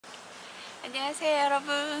안녕하세요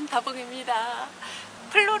여러분, 다봉입니다.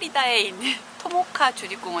 플로리다에 있는 토모카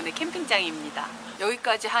주립공원의 캠핑장입니다.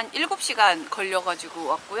 여기까지 한 7시간 걸려가지고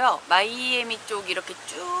왔고요. 마이애미 쪽 이렇게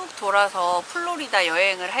쭉 돌아서 플로리다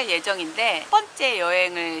여행을 할 예정인데 첫 번째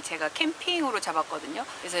여행을 제가 캠핑으로 잡았거든요.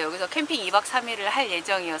 그래서 여기서 캠핑 2박 3일을 할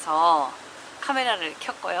예정이어서 카메라를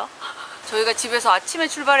켰고요. 저희가 집에서 아침에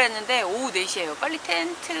출발했는데 오후 4시에요. 빨리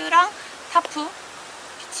텐트랑 타프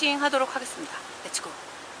피칭하도록 하겠습니다. 렛츠고!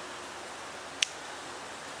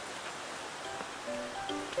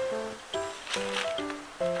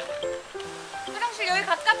 화장실 여기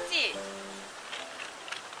가깝지?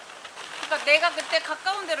 그러니까 내가 그때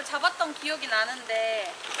가까운 데로 잡았던 기억이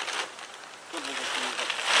나는데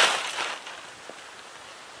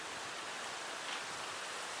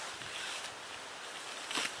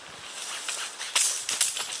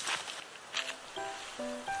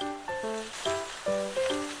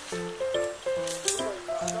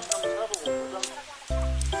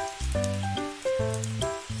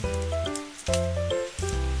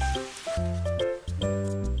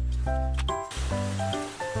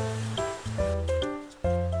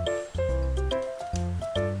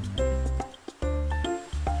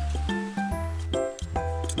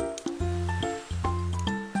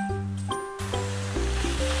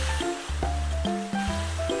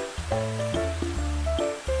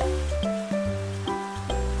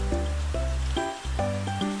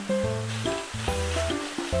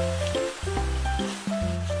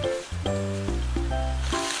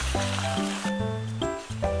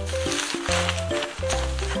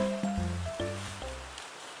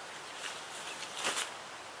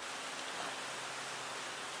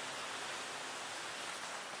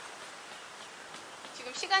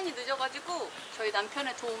지금 시간이 늦어가지고 저희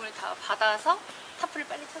남편의 도움을 다 받아서 타프를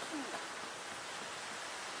빨리 쳤습니다.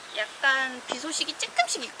 약간 비 소식이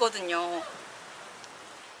조금씩 있거든요.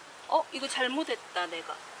 이거 잘못했다.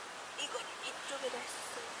 내가 이걸 이쪽에다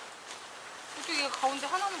했었어요. 이쪽에 가운데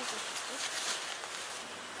하나만 있었지.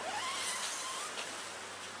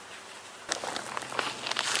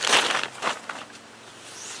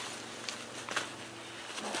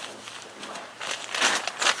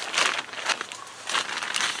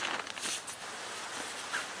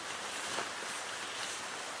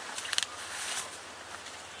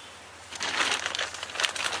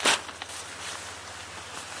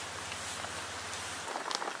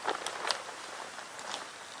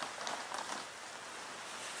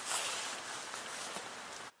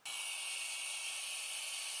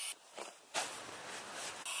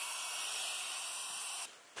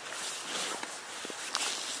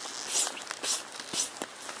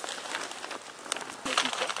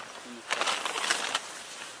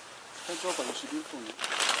 해저가 21도네.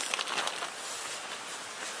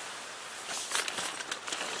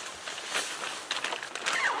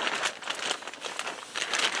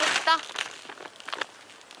 됐다.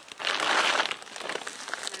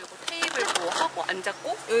 그리고 테이블 뭐 하고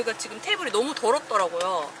앉았고, 여기가 지금 테이블이 너무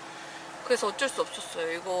더럽더라고요. 그래서 어쩔 수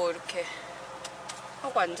없었어요. 이거 이렇게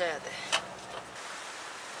하고 앉아야 돼.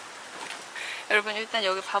 여러분, 일단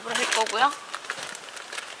여기 밥을 할 거고요.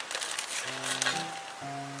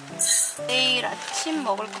 내일 아침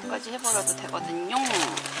먹을 것까지 해버려도 되거든요.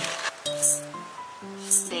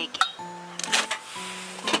 4개.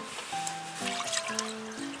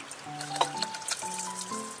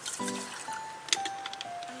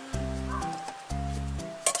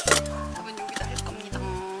 밥은 여기다 할 겁니다.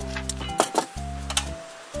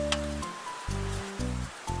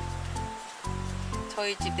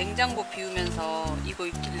 저희 집 냉장고 비우면서 이거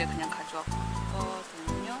있길래 그냥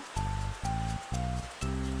가져왔거든요.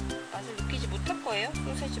 맛을 느끼지 못할 거예요.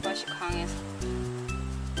 소세지 맛이 강해서.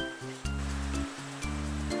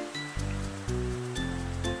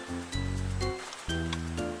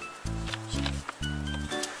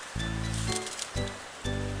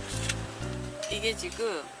 이게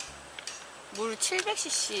지금 물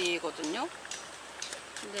 700cc거든요.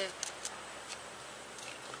 근데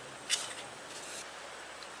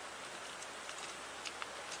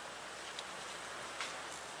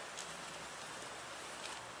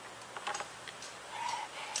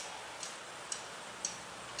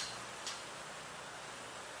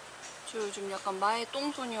저 요즘 약간 마의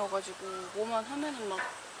똥손이어가지고 뭐만 하면은 막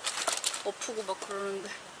엎고 막 그러는데.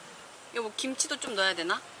 이거 뭐 김치도 좀 넣어야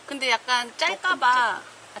되나? 근데 약간 짤까봐.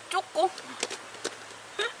 쪼꼬?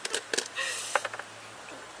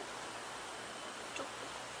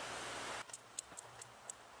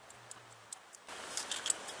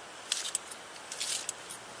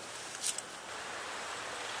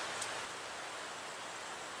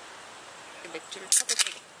 맥주를 타도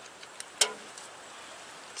되겠다.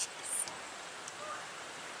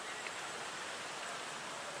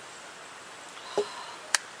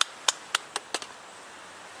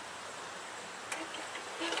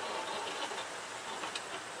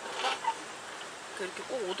 이렇게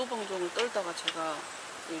꼭 오도방정을 떨다가 제가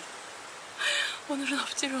오늘은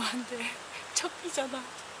엎지를 왔는데 첫 끼잖아.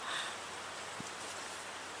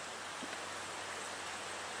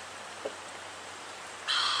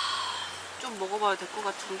 좀 먹어봐야 될 것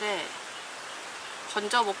같은데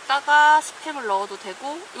건져 먹다가 스팸을 넣어도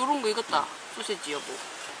되고 요런 거 익었다. 소세지 여보.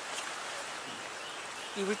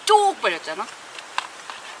 입을 쪽 벌렸잖아.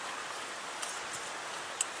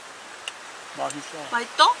 맛있어.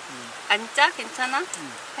 맛있어? 안 짜? 괜찮아?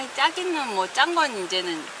 아니 짜기는 뭐 짠 건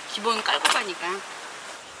이제는 기본 깔고 가니까.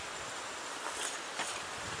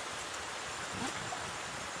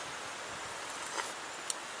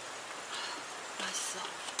 맛있어.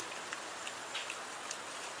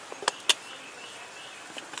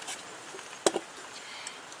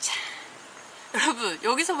 자, 여러분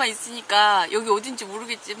여기서만 있으니까 여기 어딘지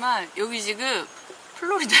모르겠지만 여기 지금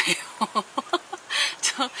플로리다예요.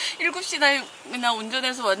 저 7시나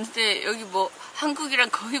운전해서 왔는데 여기 뭐 한국이랑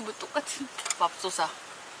거의 뭐 똑같은 맙소사.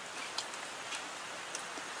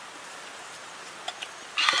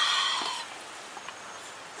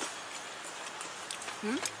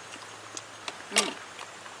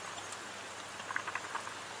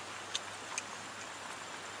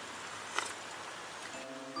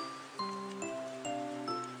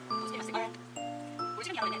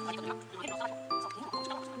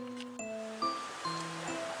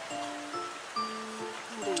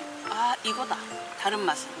 아 이거다. 다른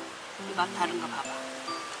맛은. 이 맛 다른 거 봐봐.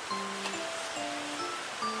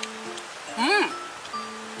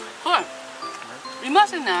 헐. 이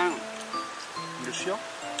맛이네. 몇이요?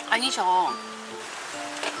 아니죠.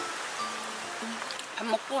 밥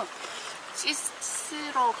먹고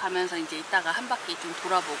씻으러 가면서 이제 이따가 한 바퀴 좀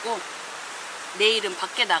돌아보고 내일은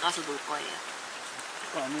밖에 나가서 놀 거예요.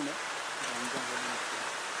 그거 아니네.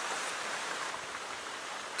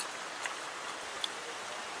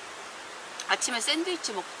 아침에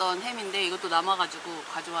샌드위치 먹던 햄인데 이것도 남아가지고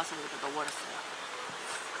가져와서 여기다 넣어버렸어요.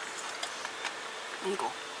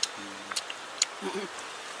 이거.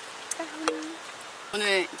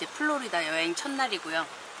 오늘 이제 플로리다 여행 첫날이고요.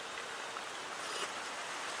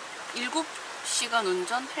 7시간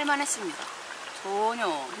운전 할만했습니다. 전혀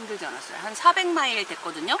힘들지 않았어요. 한 400마일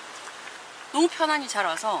됐거든요. 너무 편안히 잘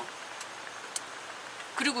와서.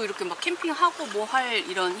 그리고 이렇게 막 캠핑하고 뭐 할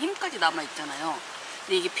이런 힘까지 남아있잖아요.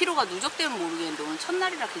 근데 이게 피로가 누적되면 모르겠는데 오늘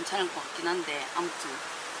첫날이라 괜찮을 것 같긴 한데 아무튼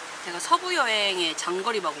제가 서부 여행에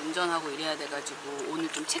장거리 막 운전하고 이래야 돼가지고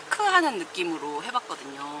오늘 좀 체크하는 느낌으로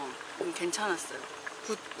해봤거든요. 괜찮았어요.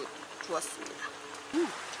 굿 좋았습니다.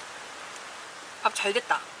 밥 잘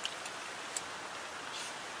됐다.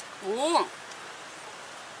 오.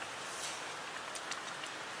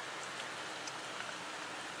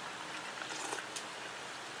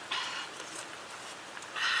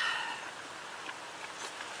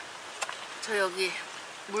 저 여기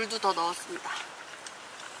물도 더 넣었습니다.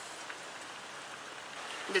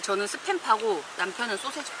 근데 저는 스팸 파고 남편은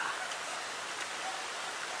소세지 파.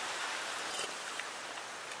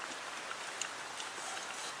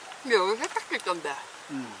 근데 여기 세탁기 있던데.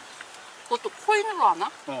 그것도 코인으로 하나?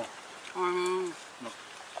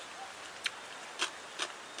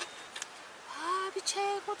 밥이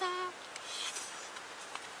최고다.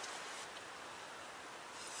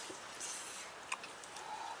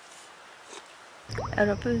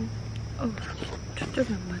 여러분, 초점이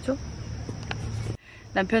안 맞아?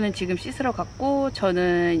 남편은 지금 씻으러 갔고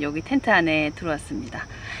저는 여기 텐트 안에 들어왔습니다.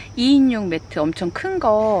 2인용 매트 엄청 큰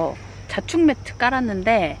거 자축 매트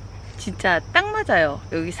깔았는데 진짜 딱 맞아요.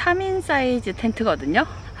 여기 3인 사이즈 텐트거든요.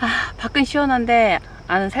 밖은 시원한데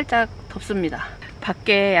안은 살짝 덥습니다.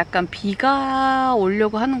 밖에 약간 비가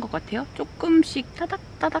오려고 하는 것 같아요. 조금씩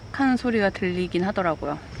따닥따닥하는 소리가 들리긴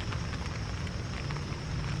하더라고요.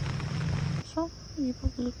 그래서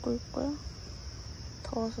이복을 입고 있고요.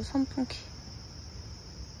 더워서 선풍기.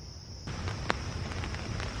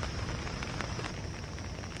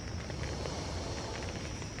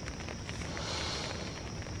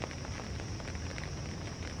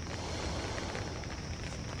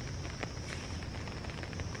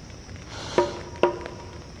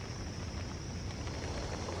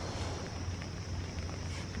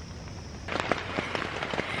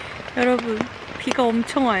 여러분, 비가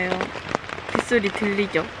엄청 와요. 빗소리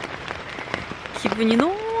들리죠? 기분이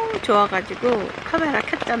너무 좋아가지고 카메라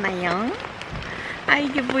켰잖아요. 아,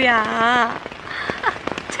 이게 뭐야.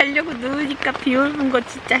 자려고 누우니까 비 오는 거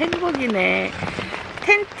진짜 행복이네.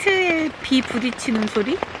 텐트에 비 부딪히는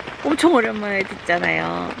소리? 엄청 오랜만에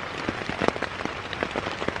듣잖아요.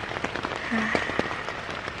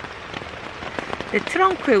 내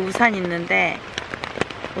트렁크에 우산 있는데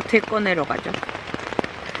어떻게 꺼내러 가죠?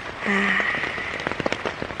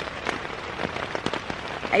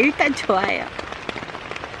 일단 좋아요.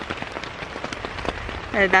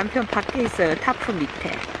 남편 밖에 있어요. 타프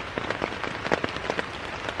밑에.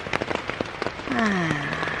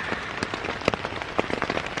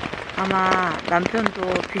 아마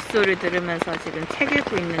남편도 빗소리 들으면서 지금 책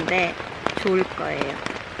읽고 있는데 좋을 거예요.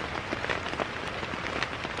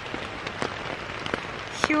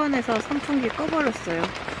 시원해서 선풍기 꺼버렸어요.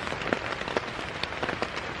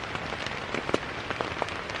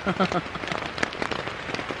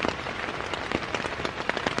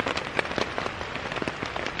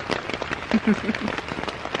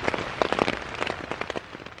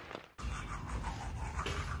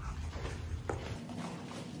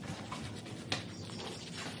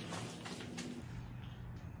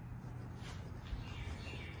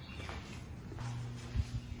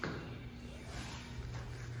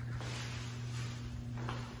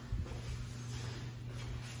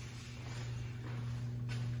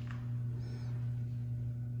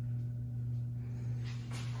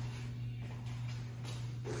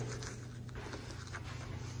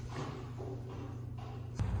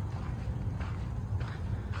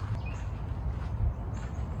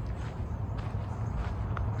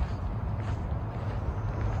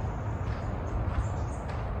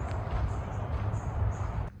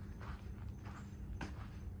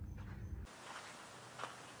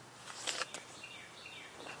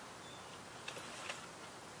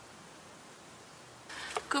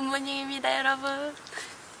 굿모닝입니다, 여러분.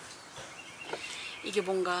 이게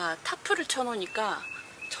뭔가 타프를 쳐놓으니까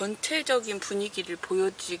전체적인 분위기를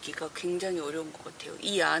보여주기가 굉장히 어려운 것 같아요.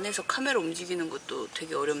 이 안에서 카메라 움직이는 것도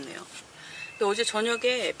되게 어렵네요. 근데 어제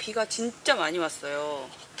저녁에 비가 진짜 많이 왔어요.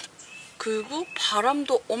 그리고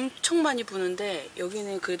바람도 엄청 많이 부는데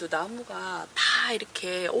여기는 그래도 나무가 다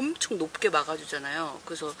이렇게 엄청 높게 막아주잖아요.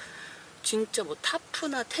 그래서 진짜 뭐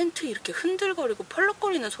타프나 텐트 이렇게 흔들거리고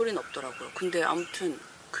펄럭거리는 소리는 없더라고요. 근데 아무튼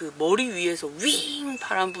그 머리 위에서 윙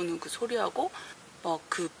바람 부는 그 소리하고 막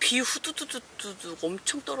그 비 후두두두두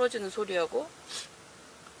엄청 떨어지는 소리하고,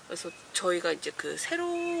 그래서 저희가 이제 그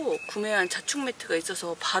새로 구매한 자충 매트가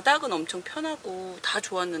있어서 바닥은 엄청 편하고 다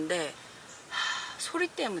좋았는데 소리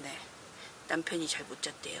때문에 남편이 잘 못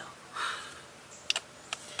잤대요.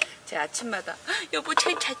 제가 아침마다 여보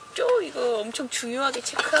잘 잤죠? 이거 엄청 중요하게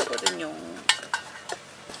체크하거든요.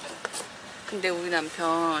 근데 우리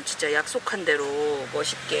남편 진짜 약속한 대로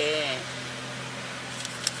멋있게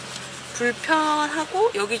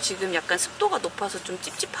불편하고 여기 지금 약간 습도가 높아서 좀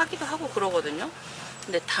찝찝하기도 하고 그러거든요.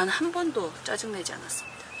 근데 단 한 번도 짜증내지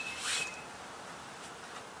않았습니다.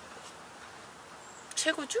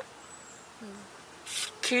 최고죠?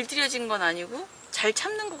 길들여진 건 아니고 잘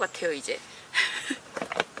참는 것 같아요, 이제.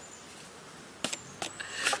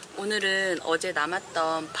 오늘은 어제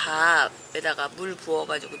남았던 밥에다가 물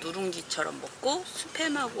부어가지고 누룽지처럼 먹고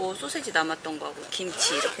스팸하고 소세지 남았던 거하고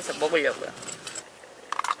김치 이렇게 해서 먹으려고요.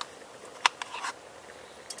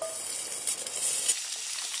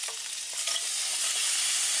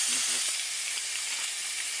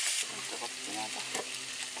 뜨겁긴 하다.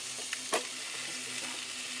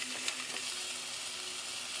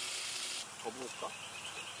 더 부을까?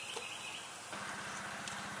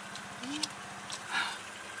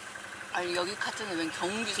 아니 여기 카트는 웬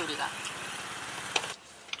경운기 소리가.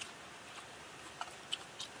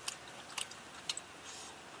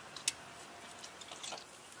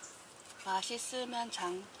 맛있으면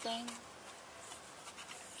장땡이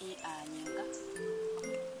아닌가?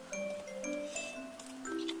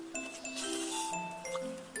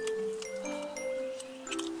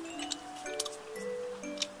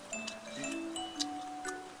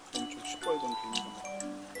 엄청 시뻘건 비인가.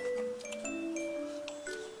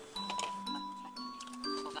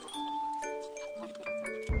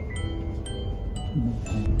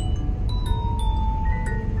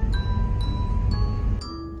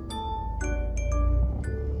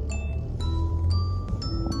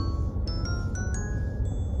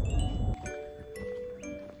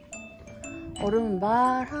 얼음은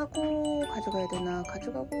말하고 가져가야 되나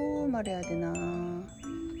가져가고 말해야 되나.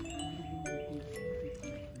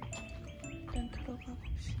 일단 들어가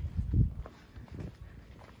봅시다.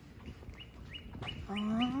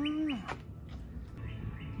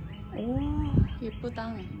 오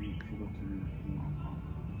예쁘다.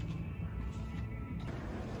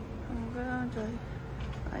 방금 저희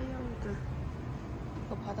파이어우드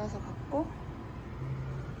이거 받아서 갖고.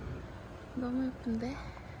 너무 예쁜데?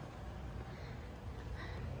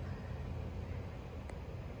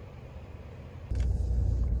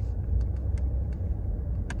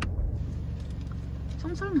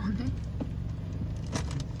 청설모네.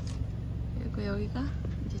 그리고 여기가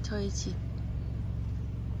이제 저희 집.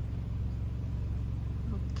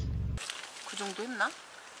 이렇게. 그 정도 했나?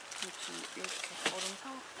 이렇게 얼음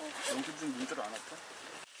사왔고. 영수증 문제를 안 할까?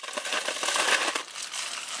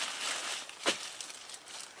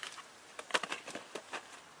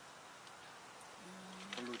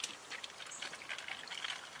 별로지.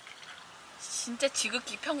 진짜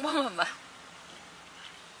지극히 평범한 맛.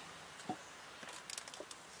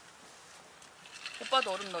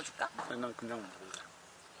 오빠도 얼음 넣어줄까? 아니, 난 그냥 먹을래.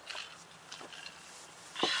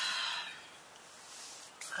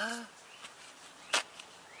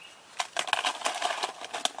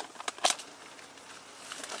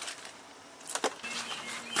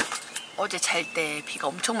 어제 잘 때 비가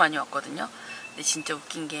엄청 많이 왔거든요. 근데 진짜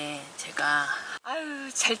웃긴 게 제가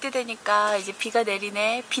잘 때 되니까 이제 비가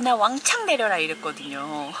내리네, 비나 왕창 내려라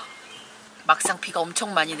이랬거든요. 막상 비가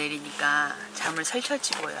엄청 많이 내리니까 잠을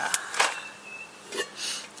설철지 뭐야.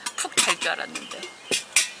 푹 잘 줄 알았는데.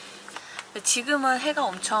 지금은 해가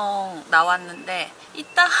엄청 나왔는데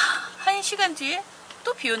이따 1시간 뒤에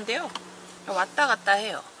또 비 온대요. 왔다 갔다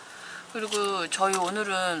해요. 그리고 저희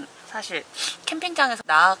오늘은 사실 캠핑장에서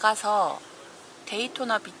나가서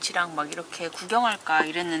데이토나 비치랑 막 이렇게 구경할까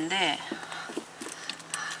이랬는데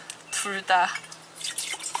둘 다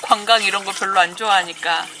관광 이런 거 별로 안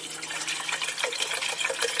좋아하니까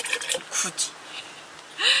굳이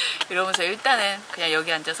이러면서 일단은 그냥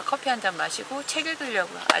여기 앉아서 커피 한 잔 마시고 책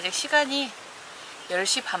읽으려고요. 아직 시간이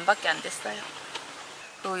 10시 반밖에 안 됐어요.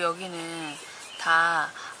 그리고 여기는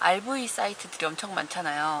다 RV 사이트들이 엄청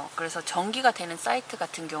많잖아요. 그래서 전기가 되는 사이트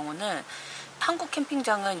같은 경우는 한국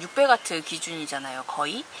캠핑장은 600W 기준이잖아요.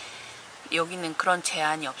 거의. 여기는 그런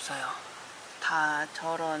제한이 없어요. 다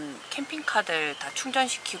저런 캠핑카들 다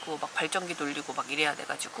충전시키고 막 발전기 돌리고 막 이래야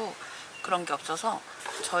돼가지고 그런 게 없어서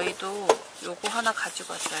저희도 요거 하나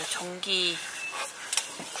가지고 왔어요. 전기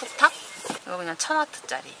쿡탑? 이거 그냥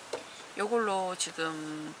 1000W짜리. 요걸로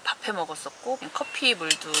지금 밥해 먹었었고 커피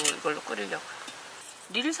물도 이걸로 끓이려고요.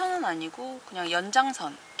 릴선은 아니고 그냥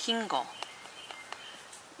연장선 긴 거.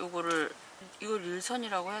 요거를 이거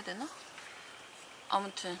릴선이라고 해야 되나?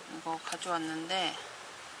 아무튼 이거 가져왔는데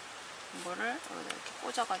이거를 여기다 이렇게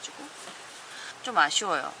꽂아가지고 좀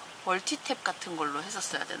아쉬워요. 멀티탭 같은 걸로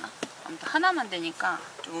했었어야 되나? 아무튼 하나만 되니까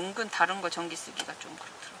좀 은근 다른 거 전기 쓰기가 좀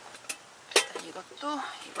그렇더라고요. 일단 이것도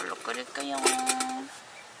이걸로 끓일게요.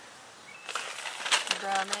 그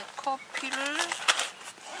다음에 커피를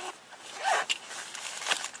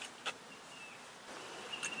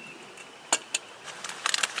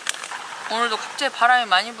오늘도 갑자기 바람이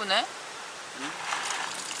많이 부네.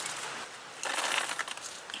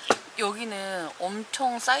 여기는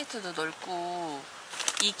엄청 사이트도 넓고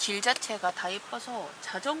이 길 자체가 다 예뻐서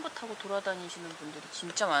자전거 타고 돌아다니시는 분들이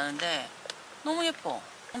진짜 많은데 너무 예뻐.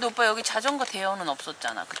 근데 오빠 여기 자전거 대여는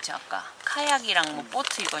없었잖아. 그치 아까? 카약이랑 뭐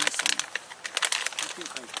보트 이건 있었네.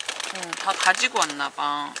 응, 다 가지고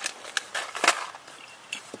왔나봐.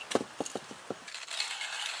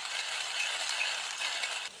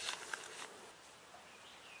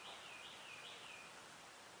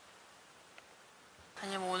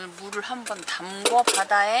 아니면 오늘 물을 한번 담궈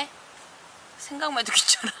바다에 생각만 해도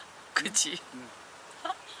귀찮아. 그치?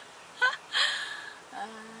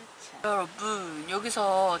 여러분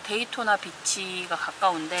여기서 데이토나 비치가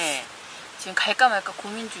가까운데 지금 갈까 말까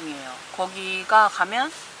고민 중이에요. 거기가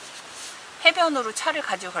가면 해변으로 차를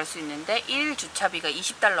가지고 갈 수 있는데 1일 주차비가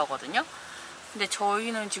 $20거든요. 근데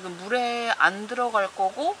저희는 지금 물에 안 들어갈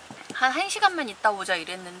거고 한 1시간만 있다 오자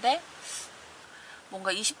이랬는데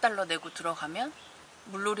뭔가 $20 내고 들어가면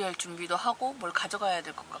물놀이 할 준비도 하고 뭘 가져가야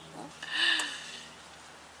될 것 같고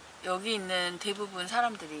여기 있는 대부분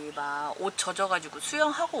사람들이 막 옷 젖어가지고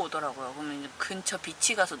수영하고 오더라고요. 그러면 근처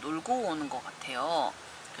비치 가서 놀고 오는 것 같아요.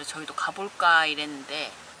 그래서 저희도 가볼까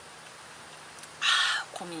이랬는데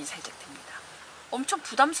고민이 살짝 됩니다. 엄청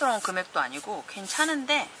부담스러운 금액도 아니고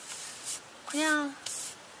괜찮은데 그냥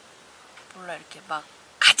몰라 이렇게 막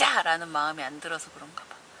가자라는 마음이 안 들어서 그런가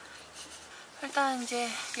봐. 일단 이제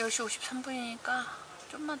 10시 53분이니까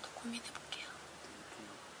좀만 더 고민해볼게요.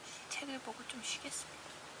 책을 보고 좀 쉬겠습니다.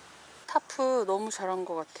 타프 너무 잘한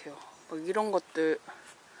것 같아요. 뭐 이런 것들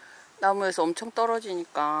나무에서 엄청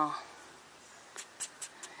떨어지니까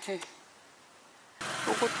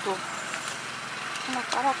요것도 하나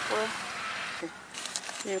깔았고요.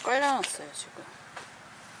 이거 깔려놨어요 지금.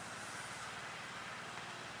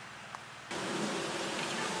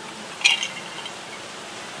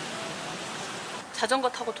 자전거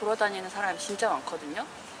타고 돌아다니는 사람이 진짜 많거든요.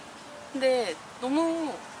 근데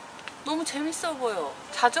너무 재밌어 보여.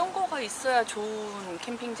 자전거가 있어야 좋은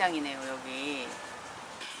캠핑장이네요 여기.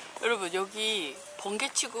 여러분 여기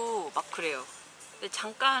번개치고 막 그래요. 근데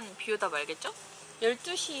잠깐 비 오다 말겠죠?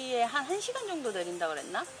 12시에 한 1시간 정도 내린다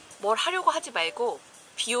그랬나? 뭘 하려고 하지 말고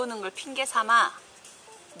비 오는 걸 핑계 삼아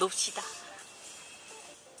놉시다.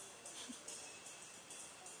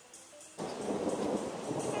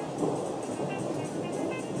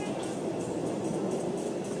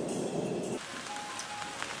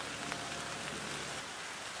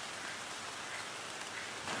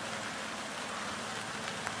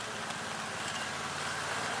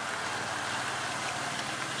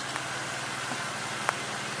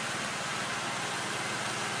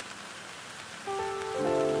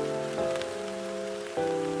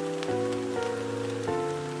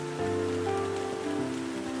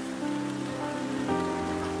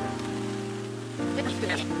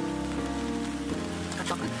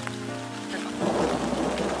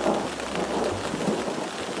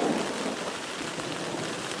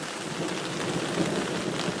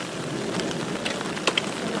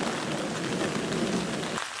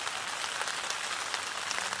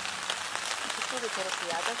 저렇게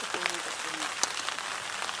야자수 보이는 것 좀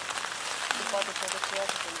오빠도 저렇게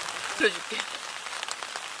해야지 되니까 들어줄게.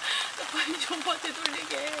 빨리 좀 봐,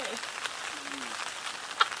 되돌리게.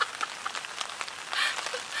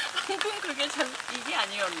 방금 그게 참 이게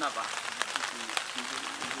아니었나 봐.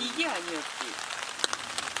 이게 아니었지.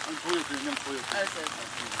 아니, 보여, 그냥 보여. 알았어.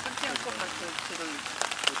 한테 한 번만 더 되돌리자.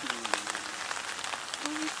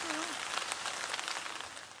 너무 있어요.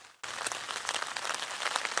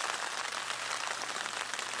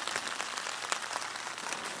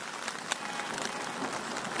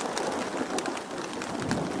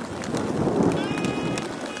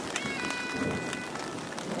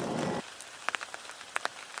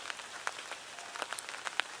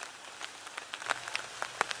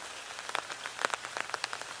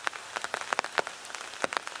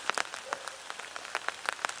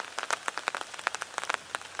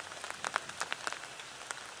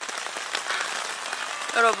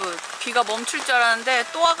 여러분, 비가 멈출 줄 알았는데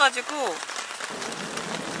또 와가지고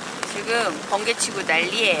지금 번개치고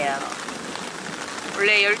난리예요.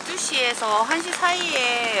 원래 12시에서 1시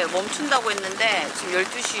사이에 멈춘다고 했는데 지금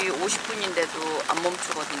 12시 50분인데도 안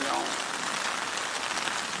멈추거든요.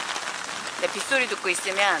 근데 빗소리 듣고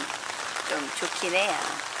있으면 좀 좋긴 해요.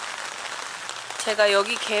 제가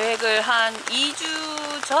여기 계획을 한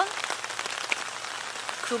 2주 전?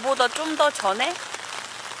 그보다 좀 더 전에?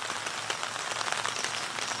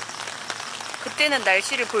 그때는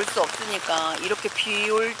날씨를 볼 수 없으니까 이렇게 비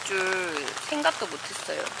올 줄 생각도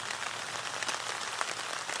못했어요.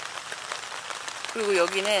 그리고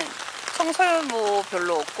여기는 청설모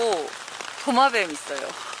별로 없고 도마뱀 있어요.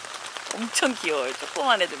 엄청 귀여워요.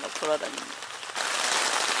 조그만 애들 막 돌아다니는.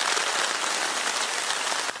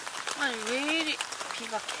 아니 왜 이리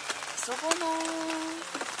비가 계속 오노.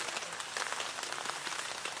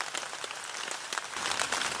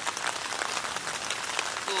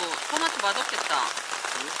 토마토 맛없겠다.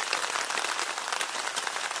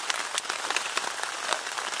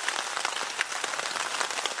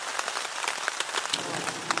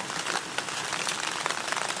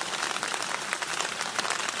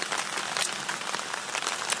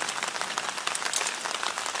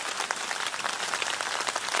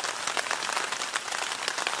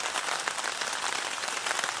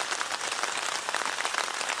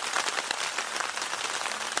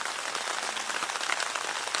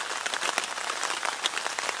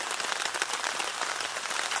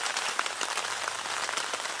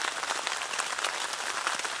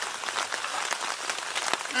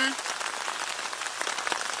 응.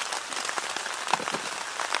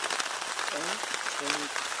 너무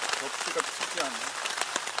겹치가 특이하네.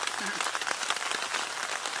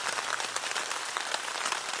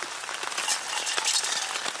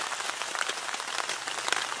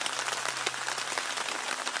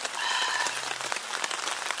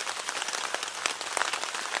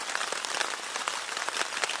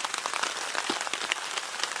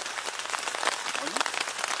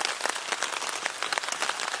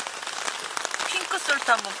 핑크솔트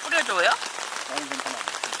한번 뿌려줘요? 나는 괜찮아.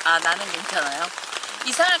 아, 나는 괜찮아요.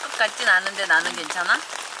 이상할 것 같진 않은데 나는 괜찮아? 아니,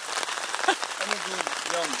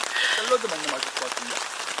 그냥 샐러드 먹는 맛일 것 같은데?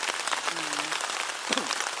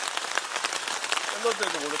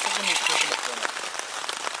 샐러드에도 원래 소금을 뿌려서 먹잖아.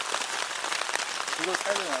 그걸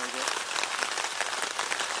사야 되나, 이거?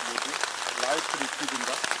 뭐지? 라이프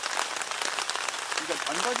리퀴드인가? 이거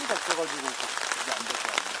반가지 같아가지고 그게 안 될 거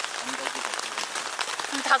아니야? 반가지 같아가지고.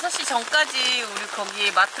 5시 전까지 우리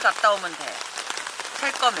거기 마트 갔다 오면 돼.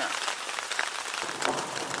 살 거면.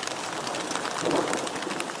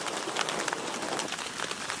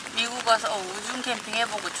 미국 와서 우중 캠핑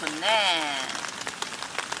해보고 좋네.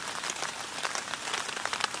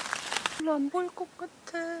 별로 안 보일 것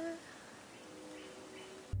같아.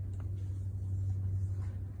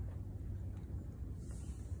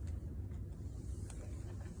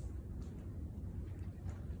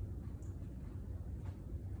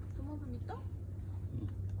 좀 있다?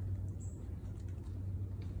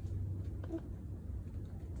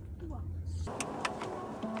 우와.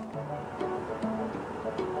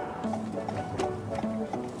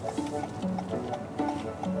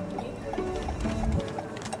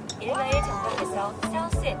 일가의 전방에서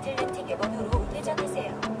사우스 애틀랜틱 해변으로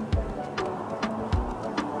회전하세요.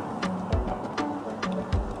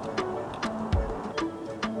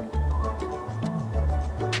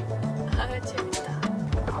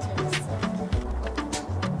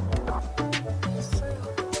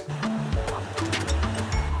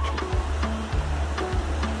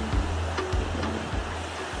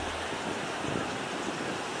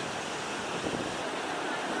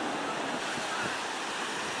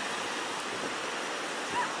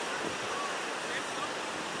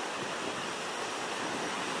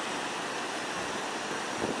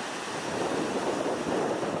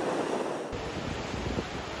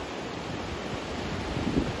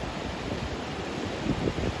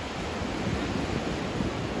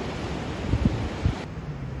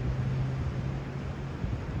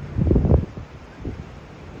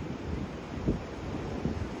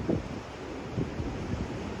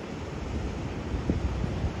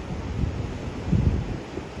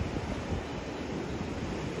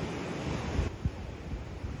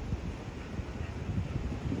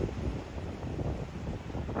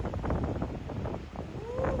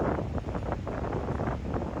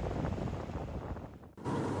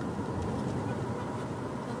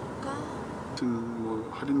 뭐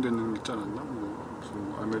할인되는 게 있지 않았나? 뭐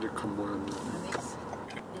무슨 아메리칸 뭐였나?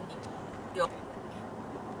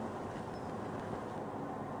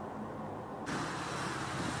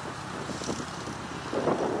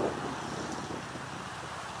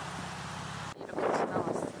 이렇게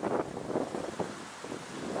지나왔어.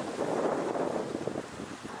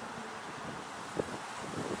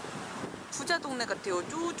 부자 동네 같아요.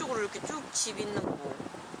 저쪽으로 이렇게 쭉 집 있는 거.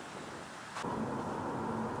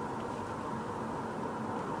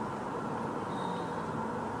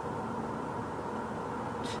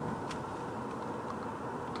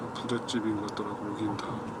 부잣집인 것 같더라고. 여긴 다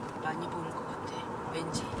많이 보일 것 같아.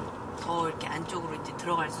 왠지 더 이렇게 안쪽으로 이제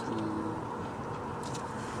들어갈수록.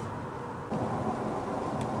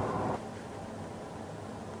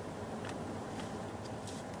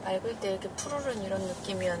 맑을 때 이렇게 푸르른 이런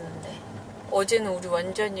느낌이었는데 어제는 우리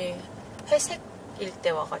완전히 회색일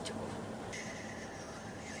때 와가지고.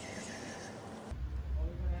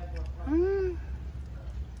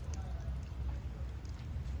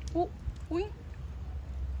 오, 오잉?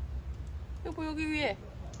 여보 여기 위에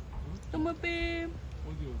너무 뱀.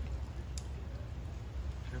 어디요?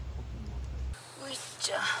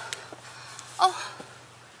 으이짜.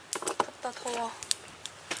 덥다 더워.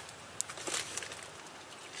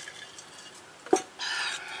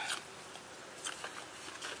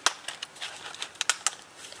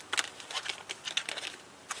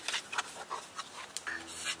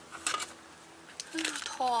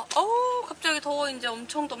 더워. 어우 갑자기 더워. 이제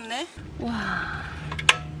엄청 덥네. 와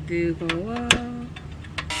뜨거워.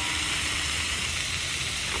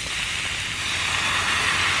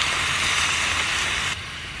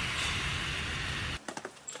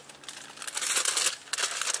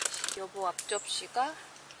 여보 앞접시가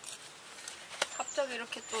갑자기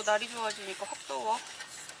이렇게 또 날이 좋아지니까 확 더워.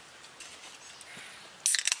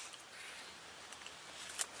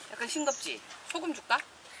 약간 싱겁지? 소금 줄까?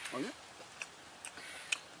 아니?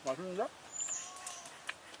 맛있는데?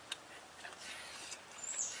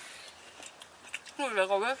 그럼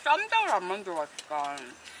내가 왜 쌈장을 안 만들어왔을까?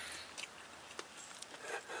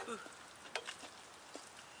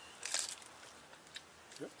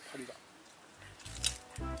 파리다.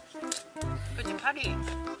 그치 파리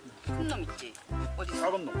큰 놈 있지? 어디 있어?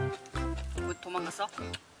 작은 놈. 뭐 도망갔어?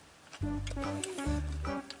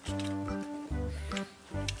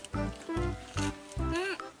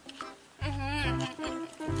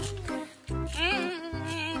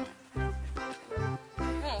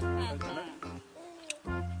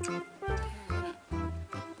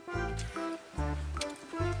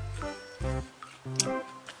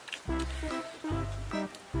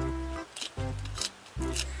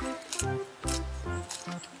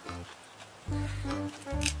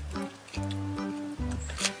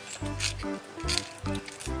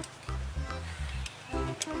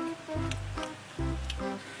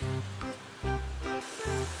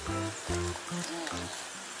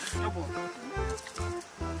 여보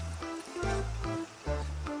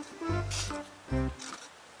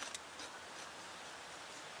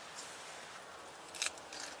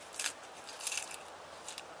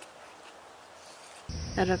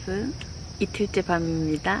여러분 이틀째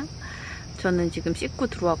밤입니다. 저는 지금 씻고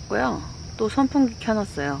들어왔고요. 또 선풍기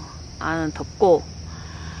켜놨어요. 안은 덥고,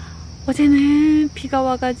 어제는 비가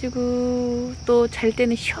와가지고 또 잘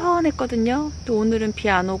때는 시원했거든요. 또 오늘은 비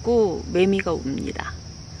안 오고 매미가 웁니다.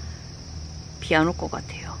 비 안 올 것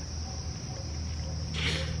같아요.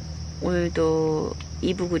 오늘도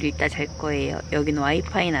이북을 읽다 잘 거예요. 여기는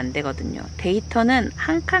와이파이는 안 되거든요. 데이터는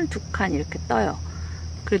한 칸, 두 칸 이렇게 떠요.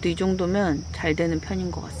 그래도 이 정도면 잘 되는 편인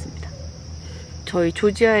것 같습니다. 저희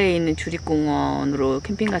조지아에 있는 주립공원으로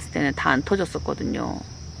캠핑 갔을 때는 다 안 터졌었거든요.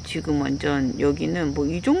 지금 완전 여기는 뭐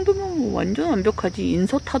이 정도면 뭐 완전 완벽하지.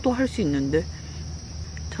 인서타도 할 수 있는데.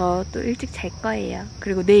 저 또 일찍 잘 거예요.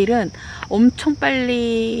 그리고 내일은 엄청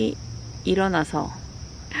빨리 일어나서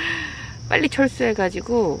빨리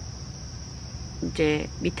철수해가지고 이제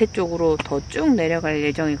밑에 쪽으로 더 쭉 내려갈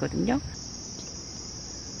예정이거든요.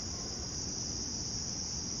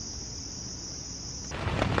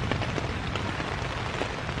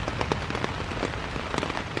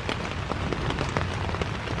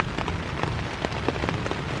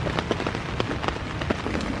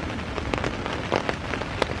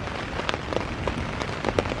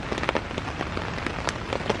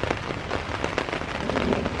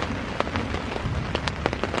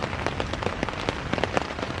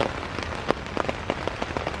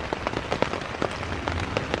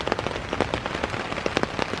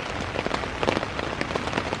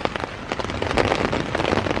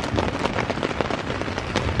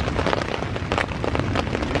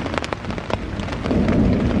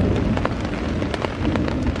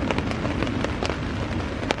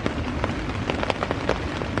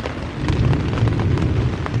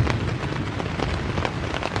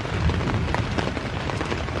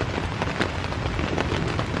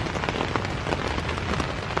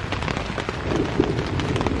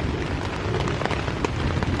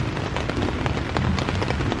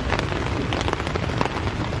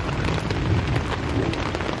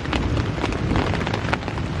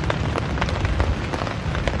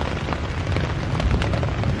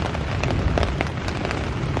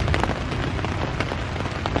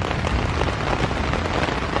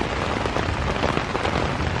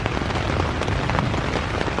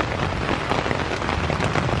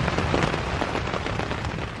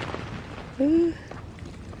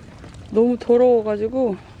 너무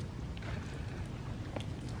더러워가지고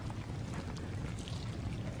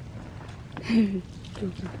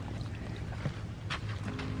여기.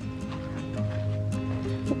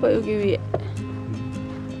 오빠 여기 위에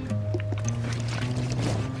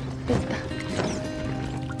됐다.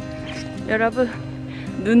 여러분,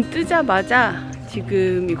 눈 뜨자마자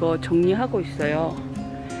지금 이거 정리하고 있어요.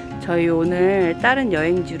 저희 오늘 다른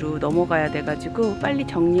여행지로 넘어가야 돼가지고 빨리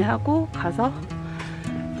정리하고 가서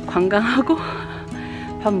관광하고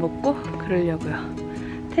밥 먹고 그러려고요.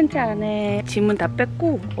 텐트 안에 짐은 다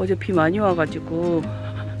뺐고 어제 비 많이 와가지고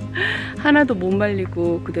하나도 못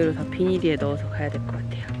말리고 그대로 다 비닐에 넣어서 가야 될 것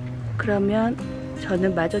같아요. 그러면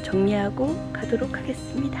저는 마저 정리하고 가도록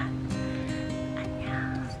하겠습니다.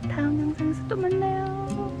 안녕. 다음 영상에서 또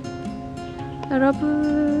만나요.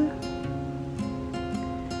 여러분,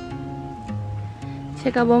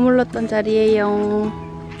 제가 머물렀던 자리예요.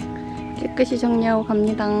 깨끗이 정리하고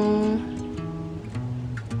갑니다.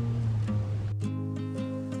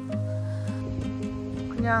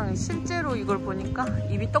 그냥 실제로 이걸 보니까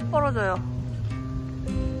입이 떡 벌어져요.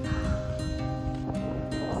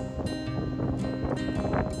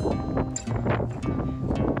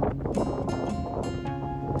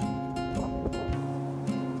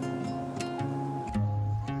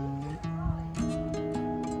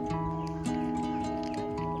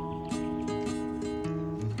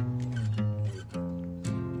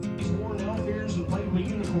 Here's the play with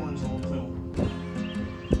unicorns.